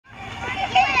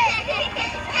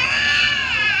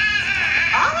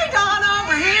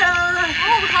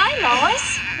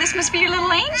must be your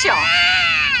little angel.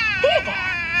 There.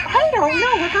 I don't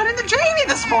know. What got into Jamie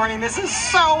this morning? This is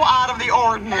so out of the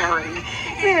ordinary.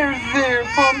 There,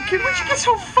 Pumpkin. Why'd you get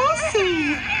so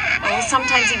fussy? Well,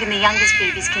 sometimes even the youngest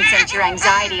babies can sense your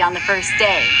anxiety on the first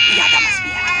day. Yeah, that must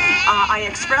be it. I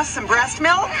expressed some breast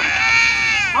milk.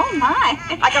 Oh, my.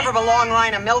 I come from a long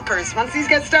line of milkers. Once these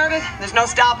get started, there's no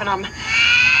stopping them.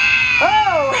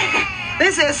 Oh,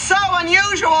 this is so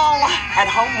unusual. At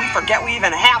home, we forget we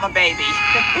even have a baby.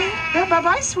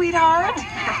 Bye-bye, sweetheart.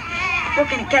 We're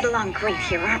going to get along great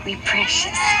here, aren't we,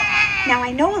 precious? Now,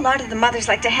 I know a lot of the mothers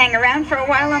like to hang around for a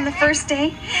while on the first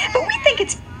day, but we think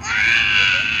it's...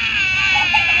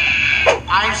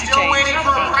 I'm still waiting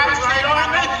for a crash right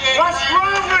on me. What's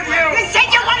wrong with you? You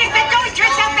said you wanted to go to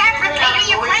South Africa,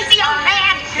 you crazy old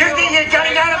man! You think you're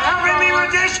getting out of helping me with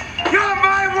this? You're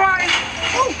my wife!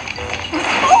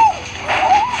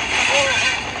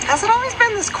 Has it always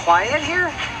been this quiet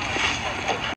here?